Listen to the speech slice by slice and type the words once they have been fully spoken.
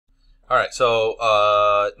Alright, so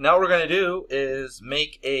now what we're going to do is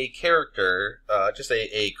make a character, just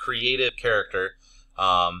a creative character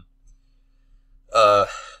that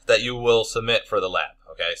you will submit for the lab.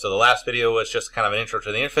 Okay, so the last video was just kind of an intro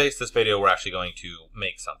to the interface. This video we're actually going to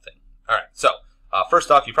make something. Alright, so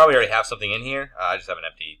first off, you probably already have something in here. I just have an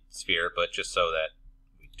empty sphere, but just so that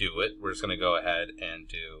we do it, we're just going to go ahead and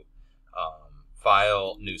do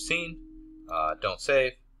File, New Scene, Don't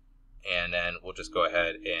Save. And then we'll just go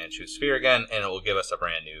ahead and choose sphere again, and it will give us a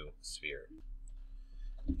brand new sphere.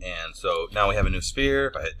 And so now we have a new sphere.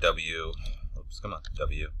 If I hit W, oops, come on,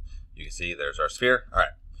 W, you can see there's our sphere. All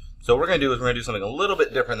right. So what we're going to do is we're going to do something a little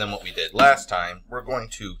bit different than what we did last time. We're going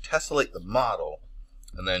to tessellate the model,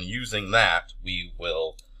 and then using that, we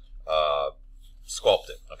will sculpt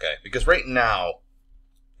it. Okay? Because right now,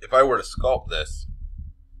 if I were to sculpt this,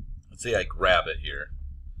 let's say I grab it here.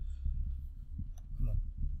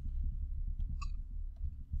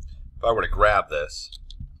 If I were to grab this,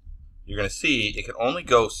 you're going to see it can only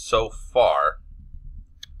go so far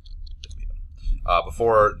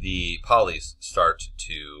before the polys start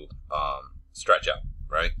to stretch out,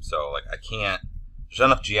 right? So like I can't, there's not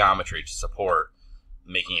enough geometry to support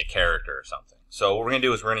making a character or something. So what we're going to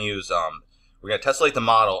do is we're going to use, we're going to tessellate the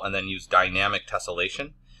model and then use dynamic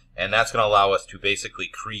tessellation. And that's going to allow us to basically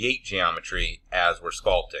create geometry as we're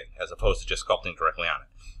sculpting, as opposed to just sculpting directly on it.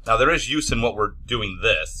 Now, there is use in what we're doing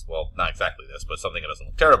this. Well, not exactly this, but something that doesn't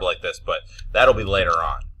look terrible like this, but that'll be later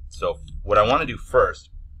on. So what I want to do first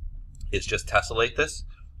is just tessellate this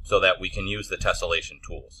so that we can use the tessellation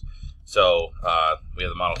tools. So we have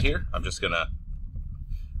the model here. I'm just gonna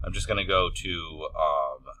go to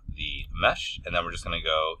the mesh, and then we're just gonna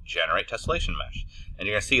go generate tessellation mesh. And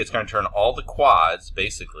you're gonna see it's gonna turn all the quads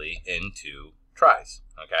basically into tris.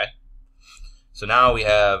 Okay. So now we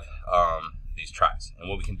have these tris, and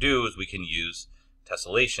what we can do is we can use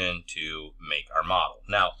tessellation to make our model.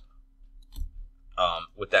 Now,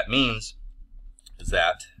 what that means is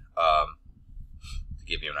that to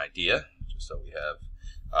give you an idea, just so we have,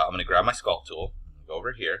 I'm going to grab my sculpt tool, go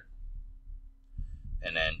over here,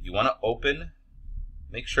 and then you want to open.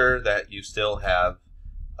 Make sure that you still have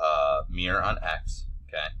mirror on X,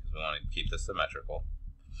 okay? Because we want to keep this symmetrical.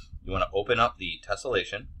 You want to open up the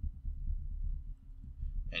tessellation,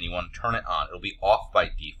 and you want to turn it on. It'll be off by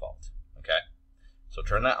default, okay? So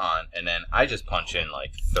turn that on, and then I just punch in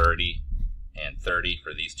like 30 and 30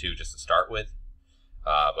 for these two just to start with,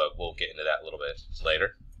 but we'll get into that a little bit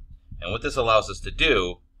later. And what this allows us to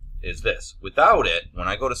do is this. Without it, when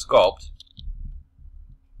I go to sculpt,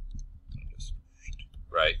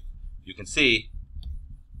 right, you can see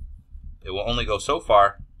it will only go so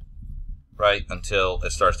far, right, until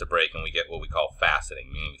it starts to break and we get what we call faceting,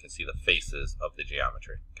 meaning we can see the faces of the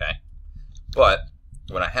geometry, okay? But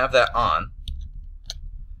when I have that on,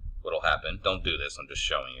 what'll happen, don't do this, I'm just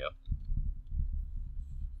showing you.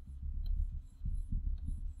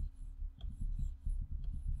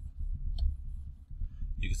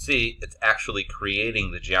 You can see it's actually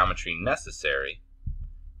creating the geometry necessary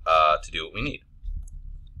to do what we need.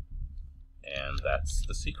 And that's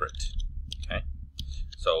the secret, okay?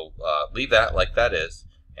 So leave that like that is,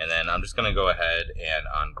 and then I'm just going to go ahead and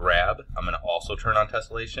on grab, I'm going to also turn on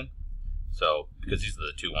tessellation. So because these are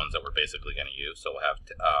the two ones that we're basically going to use, so we'll have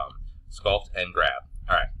sculpt and grab.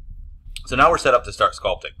 All right. So now we're set up to start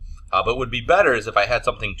sculpting. But what would be better is if I had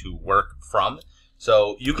something to work from.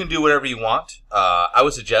 So you can do whatever you want. I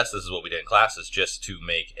would suggest, this is what we did in class, is just to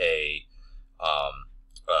make a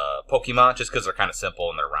Pokemon, just because they're kind of simple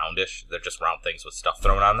and they're roundish. They're just round things with stuff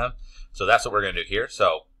thrown on them. So that's what we're going to do here.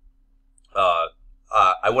 So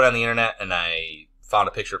I went on the internet and I found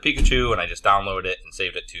a picture of Pikachu and I just downloaded it and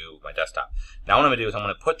saved it to my desktop. Now what I'm going to do is I'm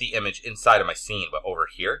going to put the image inside of my scene, but over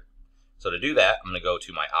here. So to do that, I'm going to go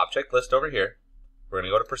to my object list over here. We're going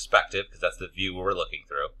to go to perspective because that's the view we're looking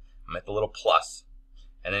through. I'm at the little plus,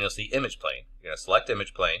 and then you'll see image plane. You're going to select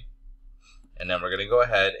image plane, and then we're going to go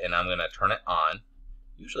ahead and I'm going to turn it on.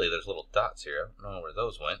 Usually there's little dots here. I don't know where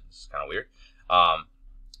those went. This is kind of weird. I'm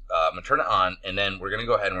going to turn it on, and then we're going to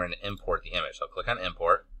go ahead and we're going to import the image. So I'll click on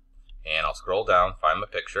import, and I'll scroll down, find my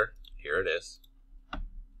picture. Here it is.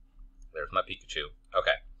 There's my Pikachu.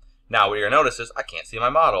 Okay. Now what you're going to notice is I can't see my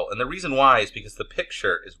model. And the reason why is because the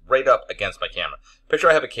picture is right up against my camera. Picture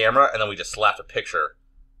I have a camera, and then we just slapped a picture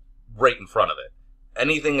right in front of it.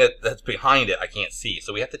 Anything that's behind it, I can't see.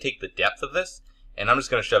 So we have to take the depth of this, and I'm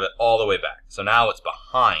just going to shove it all the way back. So now it's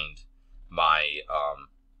behind my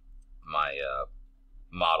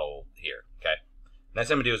model here, okay? Next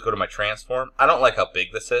thing I'm going to do is go to my transform. I don't like how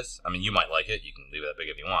big this is. I mean, you might like it. You can leave it that big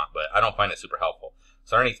if you want, but I don't find it super helpful.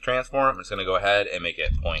 So underneath transform, I'm just going to go ahead and make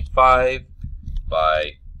it 0.5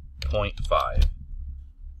 by 0.5.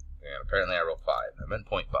 And apparently I wrote 5. I meant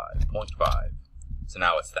 0.5. 0.5. So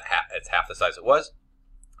now it's half the size it was.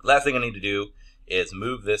 Last thing I need to do is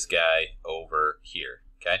move this guy over here.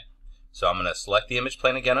 Okay. So I'm going to select the image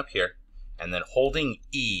plane again up here, and then holding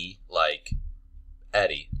E like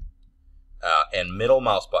Eddie, and middle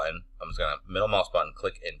mouse button. I'm just going to middle mouse button,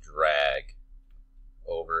 click and drag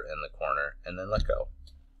over in the corner, and then let go.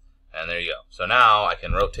 And there you go. So now I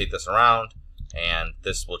can rotate this around, and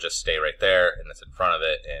this will just stay right there, and it's in front of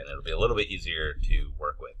it, and it'll be a little bit easier to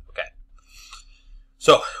work with. Okay.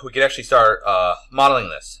 So we can actually start modeling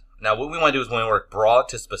this. Now what we want to do is we want to work broad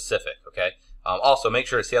to specific. Okay. Also make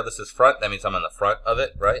sure to see how this is front. That means I'm on the front of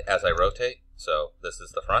it, right, as I rotate. So this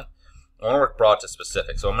is the front. I want to work broad to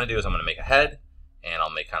specific. So what I'm going to do is I'm going to make a head, and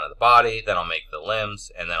I'll make kind of the body, then I'll make the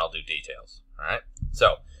limbs, and then I'll do details. All right.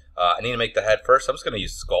 So I need to make the head first. I'm just going to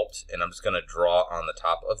use sculpt, and I'm just going to draw on the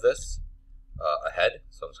top of this a head.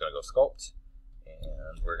 So I'm just going to go sculpt,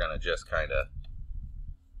 and we're going to just kind of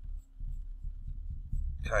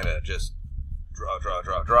just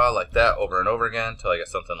draw like that over and over again until I get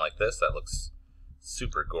something like this that looks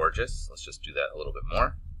super gorgeous. Let's just do that a little bit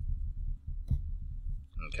more.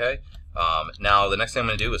 Okay. Now the next thing I'm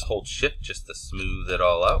going to do is hold shift just to smooth it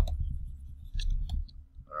all out.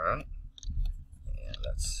 Alright. And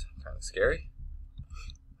that's kind of scary.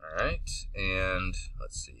 Alright. And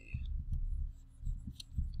let's see.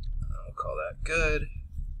 I'll call that good.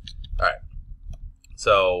 Alright.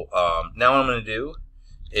 So now what I'm going to do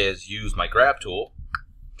is use my grab tool,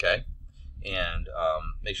 okay, and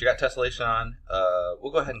make sure you got tessellation on.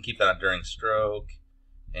 We'll go ahead and keep that on during stroke,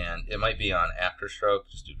 and it might be on after stroke.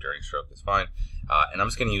 Just do during stroke, it's fine. And I'm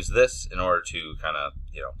just going to use this in order to kind of,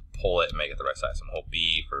 pull it and make it the right size. So I'm going to hold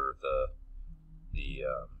B for the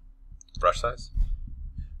brush size,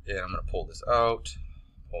 and I'm going to pull this out,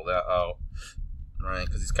 pull that out, right,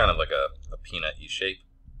 because it's kind of like a peanut-y shape,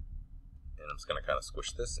 and I'm just going to kind of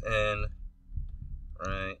squish this in.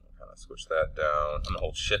 Right, kind of switch that down. I'm going to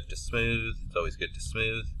hold shift to smooth. It's always good to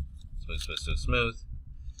smooth. Smooth.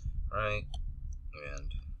 Right,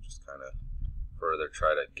 and just kind of further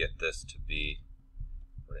try to get this to be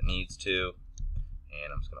where it needs to.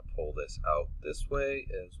 And I'm just going to pull this out this way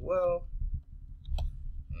as well.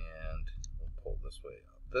 And we'll pull this way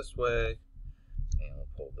out this way. And we'll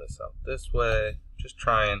pull this out this way. Just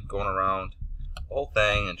trying, going around the whole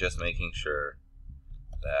thing and just making sure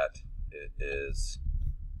that it is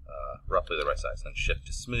roughly the right size. Then shift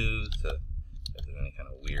to smooth to if there's any kind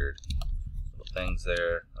of weird little things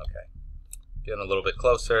there. Okay, getting a little bit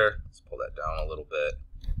closer. Let's pull that down a little bit.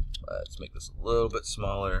 Let's make this a little bit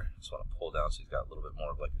smaller. Just want to pull down so he's got a little bit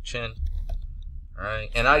more of like a chin. All right,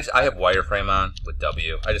 and I have wireframe on with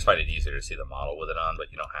W. I just find it easier to see the model with it on,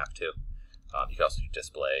 but you don't have to. You can also do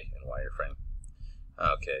display and wireframe.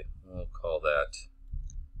 Okay, we'll call that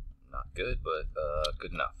not good, but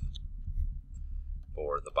good enough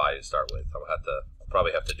for the body to start with. I'll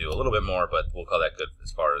probably have to do a little bit more, but we'll call that good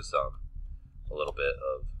as far as a little bit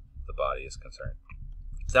of the body is concerned.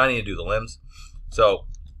 So now I need to do the limbs. So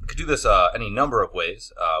we could do this any number of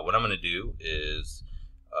ways. What I'm going to do is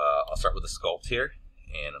I'll start with the sculpt here,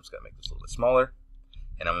 and I'm just going to make this a little bit smaller,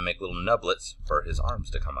 and I'm going to make little nublets for his arms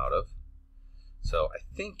to come out of. So I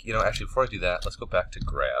think, actually before I do that, let's go back to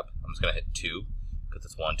grab. I'm just going to hit 2 because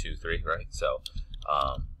it's 1, 2, 3, right? So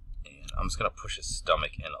and I'm just going to push his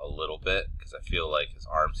stomach in a little bit because I feel like his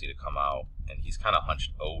arms need to come out, and he's kind of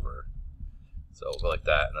hunched over. So we'll go like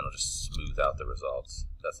that, and then I'll just smooth out the results.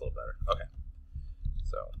 That's a little better. Okay.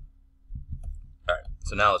 So, all right.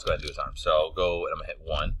 So now let's go ahead and do his arms. So I'll go and I'm going to hit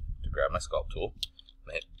 1 to grab my sculpt tool.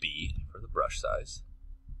 I'm going to hit B for the brush size.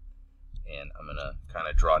 And I'm going to kind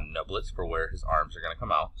of draw nublets for where his arms are going to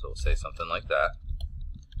come out. So we'll say something like that.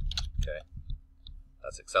 Okay.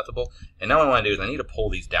 That's acceptable. And now what I want to do is I need to pull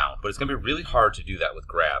these down. But it's going to be really hard to do that with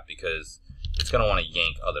grab because it's going to want to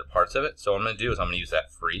yank other parts of it. So what I'm going to do is I'm going to use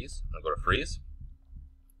that freeze. I'm going to go to freeze.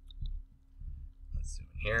 Let's zoom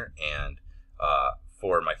in here. And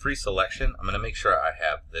for my freeze selection, I'm going to make sure I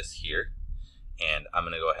have this here. And I'm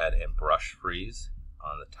going to go ahead and brush freeze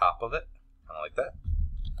on the top of it. Kind of like that.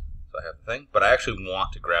 So I have the thing. But I actually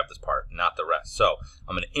want to grab this part, not the rest. So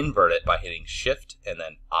I'm going to invert it by hitting Shift and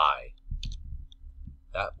then I.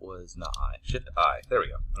 That was not I. Shift I. There we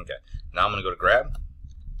go. Okay. Now I'm going to go to grab.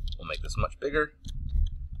 We'll make this much bigger.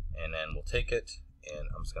 And then we'll take it. And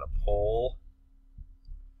I'm just going to pull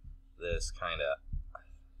this kind of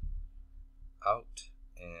out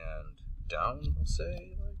and down, we'll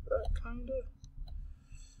say, like that, kind of.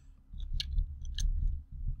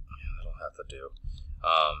 Yeah, that'll have to do.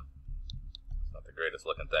 Not the greatest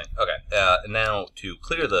looking thing. Okay, now to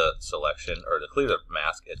clear the selection, or to clear the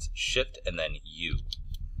mask, it's Shift and then U.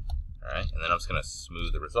 Alright, and then I'm just going to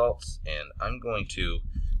smooth the results, and I'm going to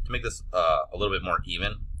make this a little bit more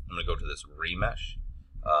even, I'm going to go to this remesh,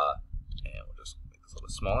 and we'll just make this a little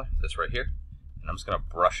bit smaller, this right here, and I'm just going to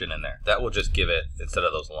brush it in there. That will just give it, instead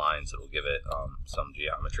of those lines, it will give it some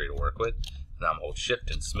geometry to work with. Now I'm going to hold Shift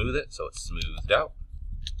and smooth it, so it's smoothed out.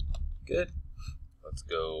 Good. Let's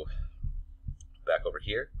go back over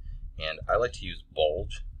here, and I like to use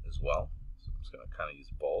bulge as well, so I'm just going to kind of use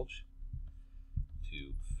bulge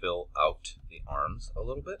to fill out the arms a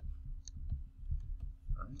little bit.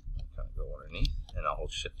 Alright, kind of go underneath, and I'll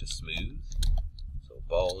hold Shift to smooth. So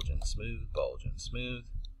bulge and smooth, bulge and smooth.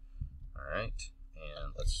 Alright,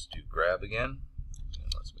 and let's do grab again,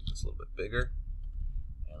 and let's make this a little bit bigger,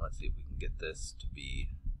 and let's see if we can get this to be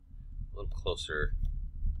a little closer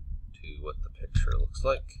to what the picture looks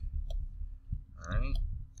like. Alright,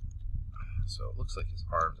 so it looks like his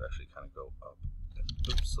arms actually kind of go up.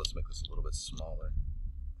 Oops, let's make this a little bit smaller.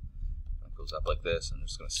 It goes up like this, and I'm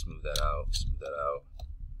just going to smooth that out, smooth that out.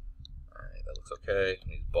 Alright, that looks okay. I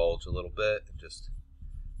need to bulge a little bit, and just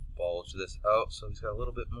bulge this out so he's got a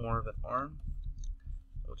little bit more of an arm.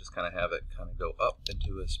 We'll just kind of have it kind of go up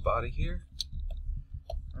into his body here.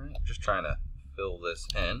 Alright, just trying to fill this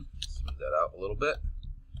in, smooth that out a little bit.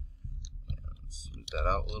 And smooth that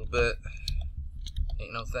out a little bit.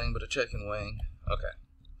 Ain't no thing but a chicken wing. Okay.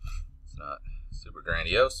 It's not super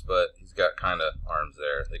grandiose, but he's got kind of arms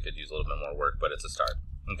there. They could use a little bit more work, but it's a start.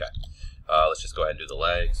 Okay. Let's just go ahead and do the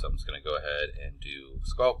leg. So I'm just going to go ahead and do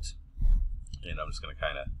sculpt. And I'm just going to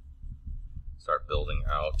kind of start building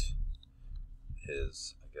out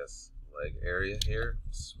his, I guess, leg area here.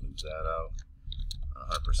 Smooth that out. I'm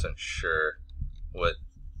not 100% sure what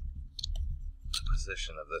the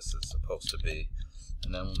position of this is supposed to be.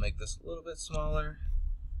 And then we'll make this a little bit smaller.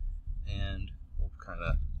 And we'll kind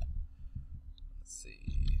of, let's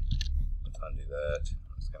see, let's undo that.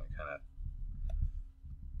 I'm just going to kind of,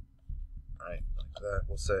 right, like that,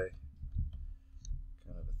 we'll say,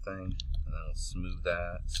 kind of a thing. And then we'll smooth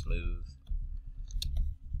that, smooth.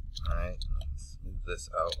 Alright, smooth this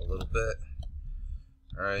out a little bit.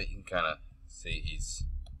 Alright, you can kind of see he's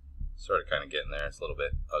sort of kind of getting there. It's a little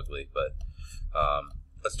bit ugly, but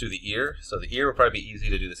let's do the ear. So the ear will probably be easy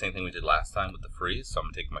to do the same thing we did last time with the freeze. So I'm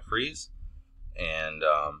going to take my freeze, and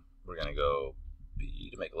we're going to go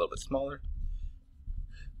B to make it a little bit smaller.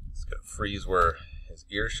 Let's go freeze where his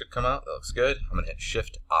ears should come out. That looks good. I'm going to hit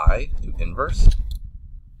Shift I to inverse.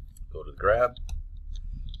 Go to the grab.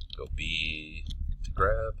 Go B to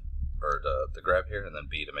grab, or the grab here, and then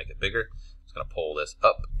B to make it bigger. Just going to pull this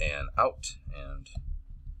up and out, and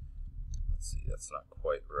let's see, that's not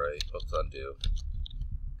quite right. Oops, undo.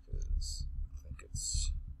 I think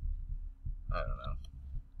it's, I don't know,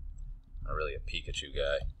 not really a Pikachu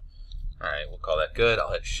guy. Alright, we'll call that good.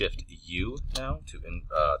 I'll hit Shift U now to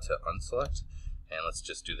unselect, and let's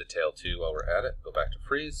just do the tail too while we're at it. Go back to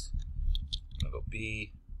freeze, I'm going to go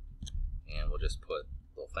B, and we'll just put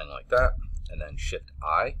a little thing like that, and then Shift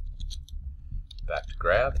I, back to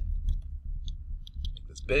grab, make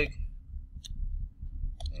this big,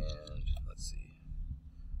 and let's see,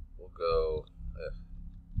 we'll go, and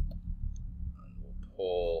we'll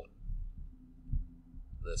pull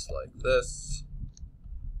this like this.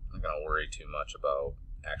 I'm not going to worry too much about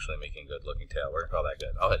actually making a good looking tail. We're going to call that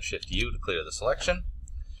good. I'll hit Shift U to clear the selection.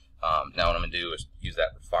 Now what I'm going to do is use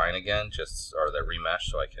that refine again, or the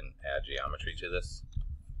remesh, so I can add geometry to this.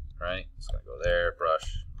 Right? Just going to go there,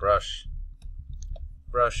 brush, brush,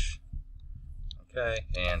 brush. Okay,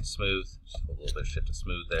 and smooth. Just a little bit of Shift to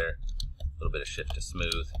smooth there. A little bit of Shift to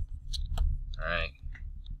smooth. Alright.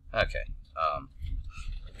 Okay.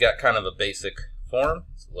 We've got kind of a basic form.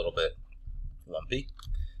 It's a little bit lumpy.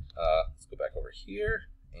 Let's go back over here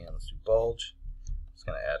and let's do bulge. Just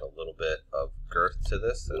going to add a little bit of girth to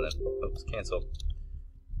this, and then, oops, cancel.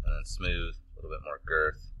 And then smooth, a little bit more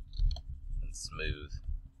girth, and smooth.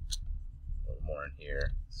 A little more in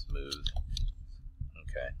here, smooth.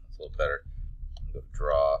 Okay, that's a little better. I'm going to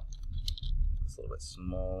draw this a little bit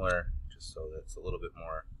smaller, just so that it's a little bit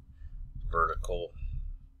more vertical.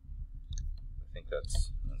 I think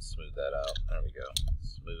that's, and then smooth that out. There we go.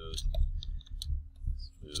 Smooth,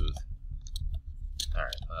 smooth.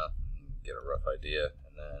 Alright, well, get a rough idea,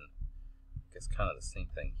 and then I guess kind of the same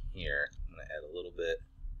thing here. I'm going to add a little bit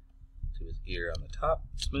to his ear on the top,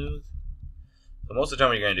 smooth. So most of the time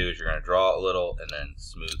what you're going to do is you're going to draw a little and then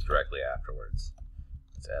smooth directly afterwards.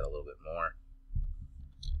 Let's add a little bit more.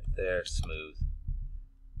 Right there, smooth.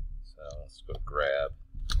 So let's go grab.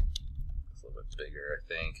 It's a little bit bigger, I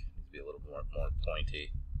think. Needs to be a little more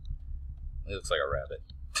pointy. He looks like a rabbit.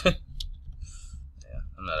 Yeah,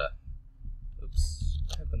 I'm not a... Oops,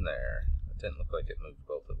 what happened there? It didn't look like it moved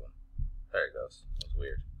both of them. There it goes. That was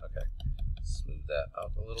weird. Okay, smooth that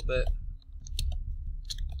up a little bit.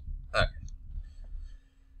 Okay.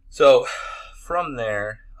 So, from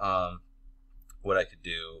there, what I could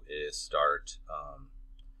do is start...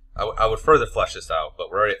 I would further flesh this out,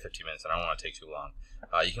 but we're already at 15 minutes and I don't want to take too long.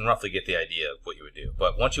 You can roughly get the idea of what you would do.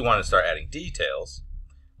 But once you want to start adding details,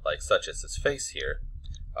 like such as this face here,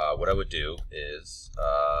 what I would do is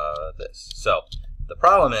this. So the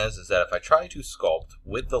problem is that if I try to sculpt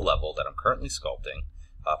with the level that I'm currently sculpting,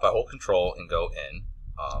 if I hold control and go in,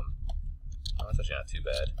 that's actually not too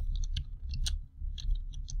bad.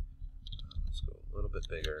 Let's go a little bit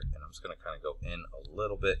bigger, and I'm just going to kind of go in a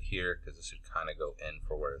little bit here because this should kind of go in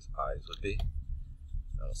for where his eyes would be.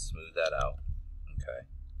 And we'll smooth that out. Okay.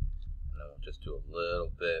 And then we'll just do a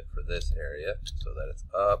little bit for this area so that it's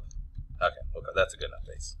up. Okay, that's a good enough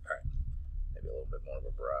base. All right. Maybe a little bit more of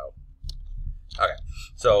a brow. Okay,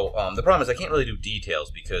 so the problem is I can't really do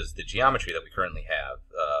details because the geometry that we currently have,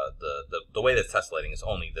 the way that's tessellating is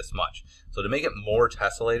only this much. So to make it more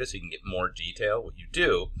tessellated so you can get more detail, what you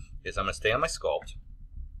do is I'm going to stay on my sculpt.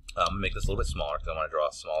 I'm going to make this a little bit smaller because I want to draw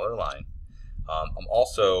a smaller line. I'm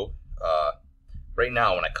also, right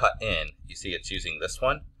now when I cut in, you see it's using this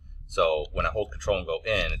one. So when I hold control and go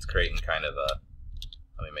in, it's creating kind of a,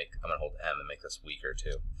 I'm going to hold M and make this weaker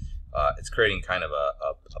too. It's creating kind of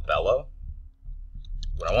a bellow.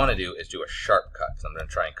 What I want to do is do a sharp cut because I'm going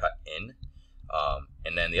to try and cut in.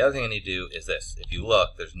 And then the other thing I need to do is this. If you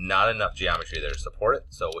look, there's not enough geometry there to support it.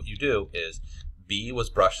 So what you do is B was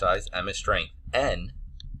brush size, M is strength, N,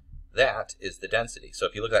 that is the density. So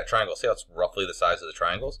if you look at that triangle, see how it's roughly the size of the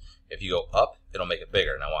triangles? If you go up, it'll make it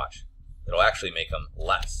bigger. Now watch. It'll actually make them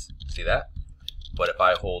less. See that? But if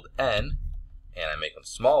I hold N and I make them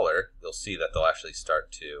smaller, you'll see that they'll actually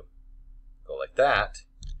start to go like that.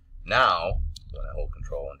 Now, when I hold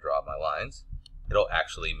control and draw my lines, it'll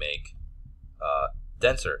actually make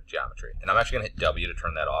denser geometry. And I'm actually going to hit W to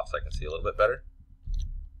turn that off so I can see a little bit better.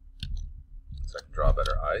 So I can draw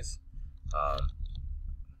better eyes.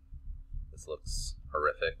 This looks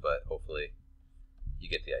horrific, but hopefully you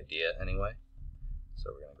get the idea anyway.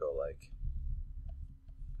 So we're going to go like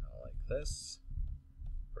this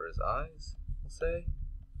for his eyes, we'll say.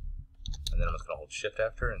 And then I'm just going to hold shift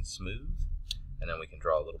after and smooth. And then we can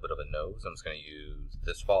draw a little bit of a nose. I'm just going to use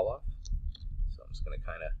this fall off. So I'm just going to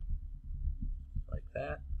kind of like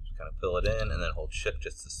that. Just kind of fill it in and then hold shift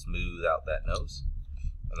just to smooth out that nose.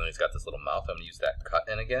 And then he's got this little mouth. I'm going to use that cut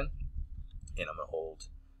in again. And I'm going to hold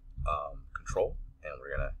control. And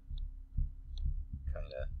we're going to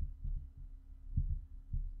kind of,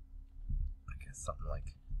 I guess something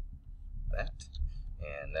like that.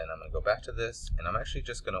 And then I'm going to go back to this. And I'm actually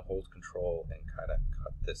just going to hold control and kind of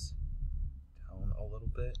cut this down a little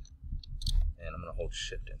bit. And I'm going to hold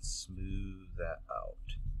shift and smooth that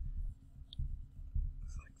out.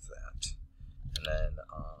 Like that. And then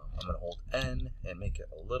I'm going to hold N and make it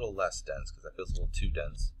a little less dense because that feels a little too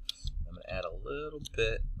dense. I'm going to add a little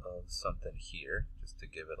bit of something here just to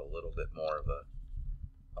give it a little bit more of a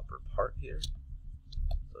upper part here.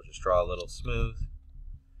 So just draw a little smooth.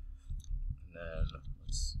 And then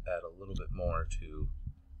let's add a little bit more to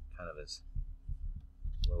kind of this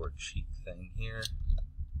lower cheek thing here.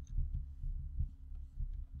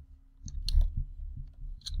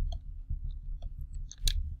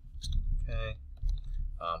 Okay.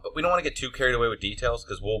 But we don't want to get too carried away with details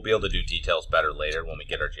because we'll be able to do details better later when we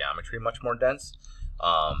get our geometry much more dense.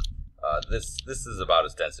 This is about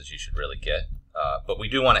as dense as you should really get. But we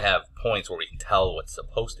do want to have points where we can tell what's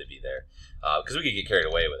supposed to be there. Because we could get carried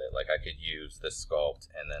away with it. Like I could use this sculpt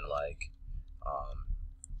and then like,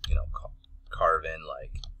 you know, carve in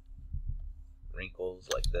like wrinkles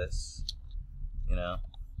like this, you know.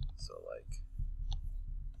 So like,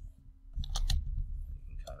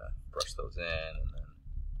 you can kind of brush those in and then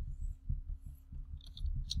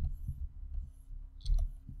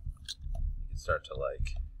you can start to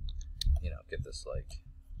like, you know, get this like,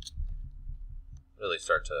 really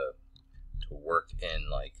start to work in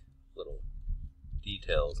like little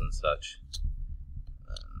details and such.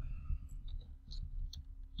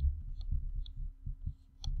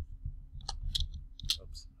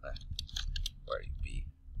 Oops, where are you, B?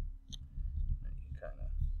 And you can kind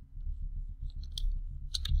of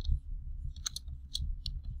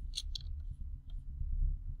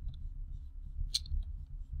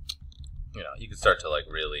you know, you can start to like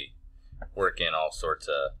really work in all sorts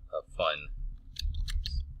of fun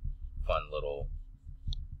little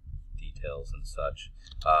details and such.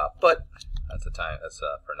 But that's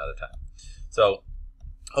for another time. So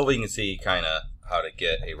hopefully you can see kind of how to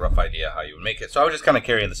get a rough idea how you would make it. So I was just kind of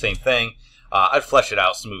carrying the same thing. I'd flesh it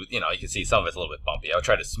out smooth. You can see some of it's a little bit bumpy. I would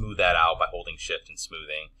try to smooth that out by holding shift and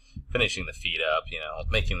smoothing, finishing the feet up,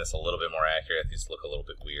 making this a little bit more accurate. These look a little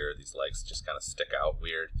bit weird. These legs just kind of stick out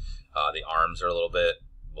weird. The arms are a little bit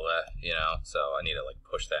bleh, so I need to like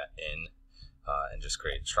push that in and just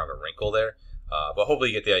create a stronger wrinkle there. But hopefully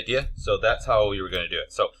you get the idea. So that's how you were going to do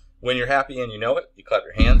it. So when you're happy and you know it, you clap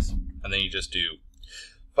your hands, and then you just do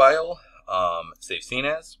File, save scene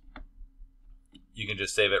as. You can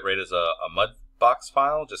just save it right as a Mudbox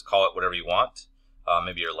file. Just call it whatever you want.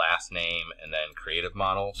 Maybe your last name and then creative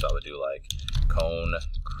model. So I would do like Cone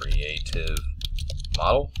Creative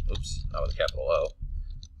Model. Oops, not with a capital O.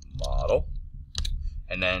 Model.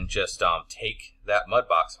 And then just take that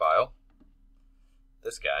Mudbox file,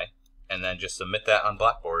 this guy, and then just submit that on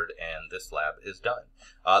Blackboard, and this lab is done.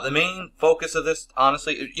 The main focus of this,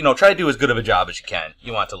 honestly, try to do as good of a job as you can.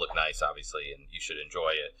 You want it to look nice, obviously, and you should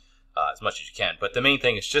enjoy it as much as you can. But the main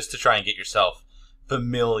thing is just to try and get yourself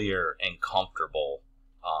familiar and comfortable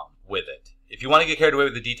with it. If you want to get carried away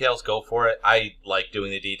with the details, go for it. I like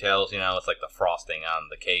doing the details. It's like the frosting on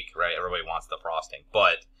the cake, right? Everybody wants the frosting,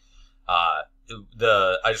 but I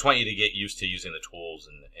just want you to get used to using the tools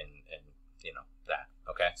and that.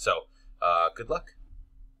 Okay, so good luck.